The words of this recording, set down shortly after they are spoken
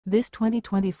This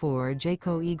 2024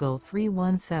 Jayco Eagle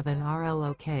 317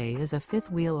 RLOK is a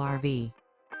fifth-wheel RV.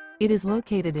 It is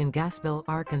located in Gassville,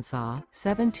 Arkansas,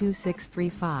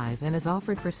 72635 and is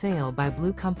offered for sale by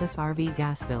Blue Compass RV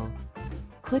Gassville.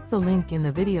 Click the link in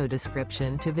the video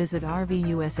description to visit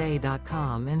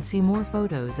RVUSA.com and see more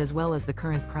photos as well as the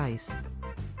current price.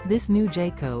 This new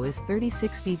Jayco is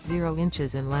 36 feet 0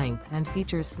 inches in length and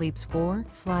features sleeps 4,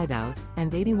 slide-out,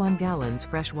 and 81 gallons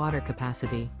fresh water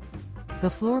capacity. The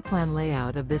floor plan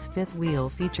layout of this fifth wheel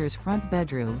features front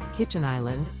bedroom, kitchen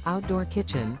island, outdoor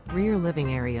kitchen, rear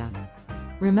living area.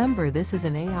 Remember, this is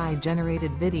an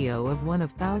AI-generated video of one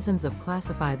of thousands of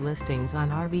classified listings on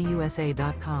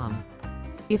RVUSA.com.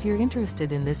 If you're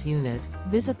interested in this unit,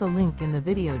 visit the link in the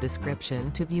video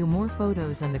description to view more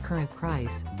photos and the current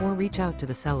price, or reach out to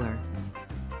the seller.